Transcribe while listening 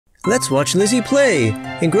Let's watch Lizzy play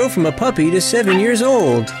and grow from a puppy to 7 years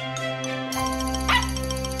old.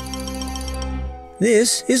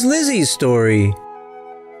 This is Lizzy's story.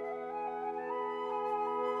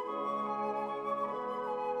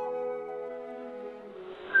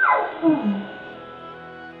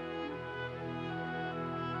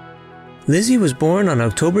 Lizzy was born on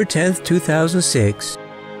October 10th, 2006.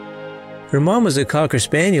 Her mom was a Cocker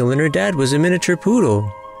Spaniel and her dad was a miniature poodle,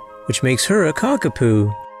 which makes her a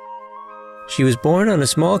cockapoo. She was born on a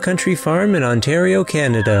small country farm in Ontario,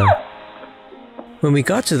 Canada. When we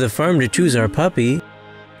got to the farm to choose our puppy,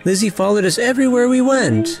 Lizzy followed us everywhere we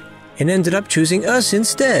went and ended up choosing us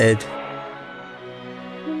instead.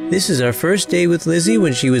 This is our first day with Lizzy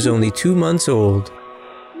when she was only 2 months old.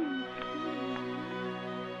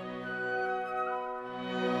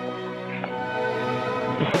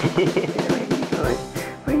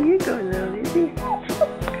 Where are you going now, Lizzy?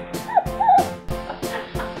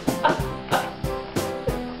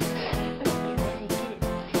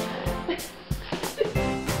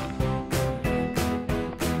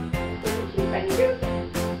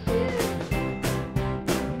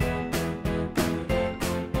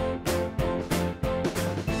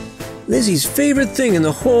 Lizzy's favorite thing in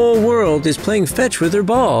the whole world is playing fetch with her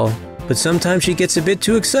ball, but sometimes she gets a bit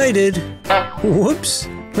too excited. Whoops!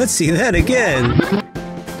 Let's see that again.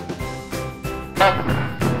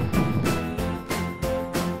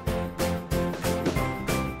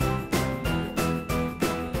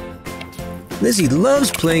 Lizzy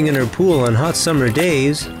loves playing in her pool on hot summer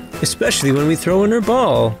days, especially when we throw in her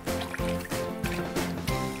ball.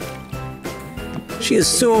 She has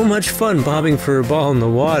so much fun bobbing for her ball in the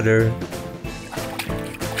water.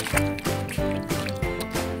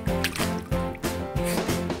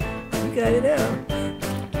 You got it out.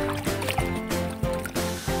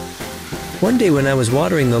 One day when I was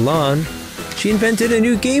watering the lawn, she invented a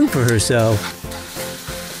new game for herself.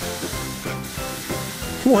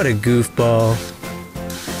 What a goofball.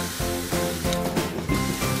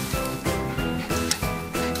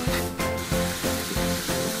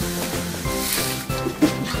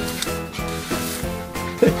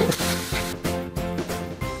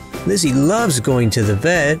 Lizzy loves going to the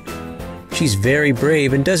vet. She's very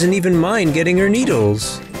brave and doesn't even mind getting her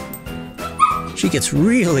needles. She gets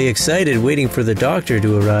really excited waiting for the doctor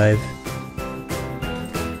to arrive.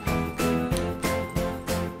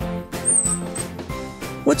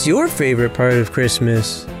 What's your favorite part of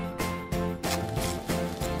Christmas?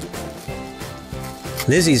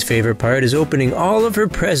 Lizzy's favorite part is opening all of her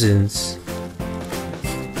presents.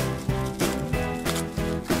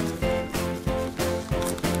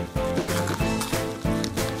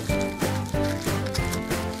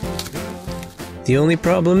 The only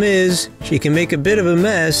problem is, she can make a bit of a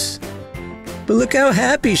mess. But look how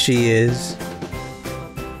happy she is.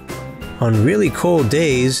 On really cold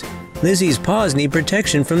days, Lizzy's paws need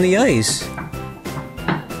protection from the ice.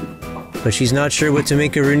 But she's not sure what to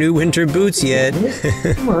make of her new winter boots yet.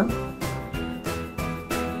 Come on.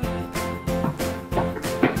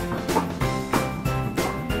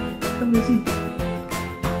 Come, Lizzy.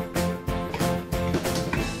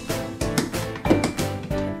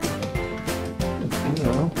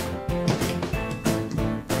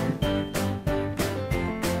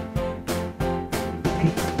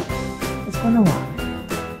 Let's go on a walk.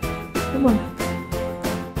 Come on.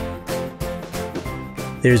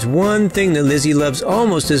 There's one thing that Lizzy loves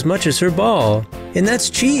almost as much as her ball, and that's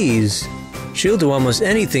cheese. She'll do almost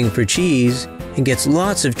anything for cheese, and gets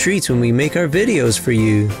lots of treats when we make our videos for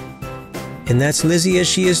you. And that's Lizzy as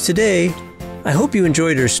she is today. I hope you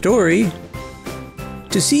enjoyed her story.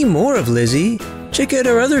 To see more of Lizzy, check out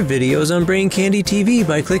our other videos on Brain Candy TV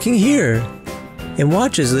by clicking here. And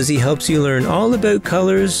watch as Lizzy helps you learn all about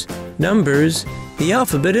colors, numbers, the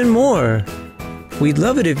alphabet, and more. We'd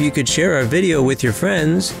love it if you could share our video with your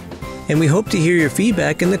friends, and we hope to hear your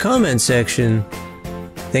feedback in the comments section.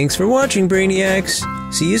 Thanks for watching,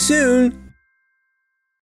 Brainiacs. See you soon!